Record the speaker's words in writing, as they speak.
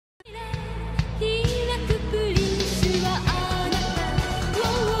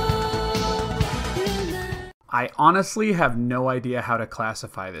I honestly have no idea how to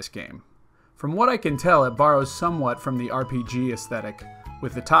classify this game. From what I can tell, it borrows somewhat from the RPG aesthetic,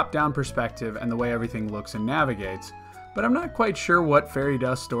 with the top-down perspective and the way everything looks and navigates, but I'm not quite sure what Fairy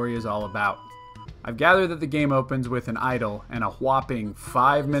Dust Story is all about. I've gathered that the game opens with an idol and a whopping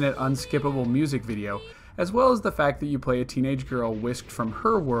 5-minute unskippable music video, as well as the fact that you play a teenage girl whisked from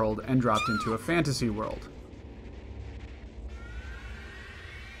her world and dropped into a fantasy world.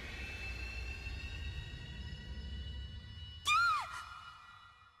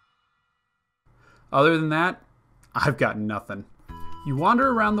 Other than that, I've got nothing. You wander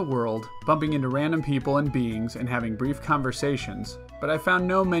around the world, bumping into random people and beings and having brief conversations, but I found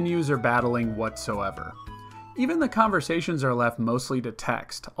no menus or battling whatsoever. Even the conversations are left mostly to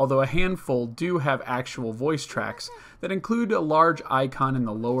text, although a handful do have actual voice tracks that include a large icon in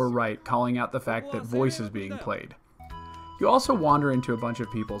the lower right calling out the fact that voice is being played. You also wander into a bunch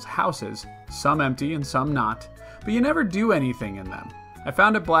of people's houses, some empty and some not, but you never do anything in them. I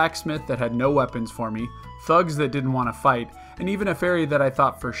found a blacksmith that had no weapons for me, thugs that didn't want to fight, and even a fairy that I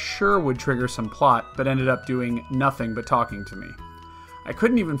thought for sure would trigger some plot, but ended up doing nothing but talking to me. I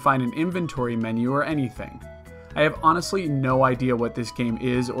couldn't even find an inventory menu or anything. I have honestly no idea what this game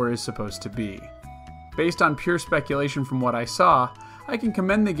is or is supposed to be. Based on pure speculation from what I saw, I can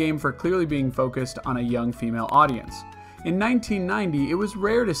commend the game for clearly being focused on a young female audience. In 1990, it was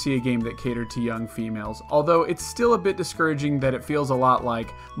rare to see a game that catered to young females, although it's still a bit discouraging that it feels a lot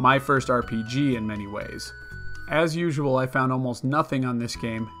like my first RPG in many ways. As usual, I found almost nothing on this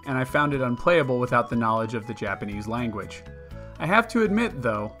game, and I found it unplayable without the knowledge of the Japanese language. I have to admit,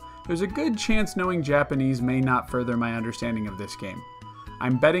 though, there's a good chance knowing Japanese may not further my understanding of this game.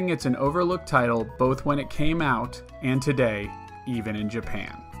 I'm betting it's an overlooked title both when it came out and today, even in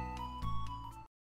Japan.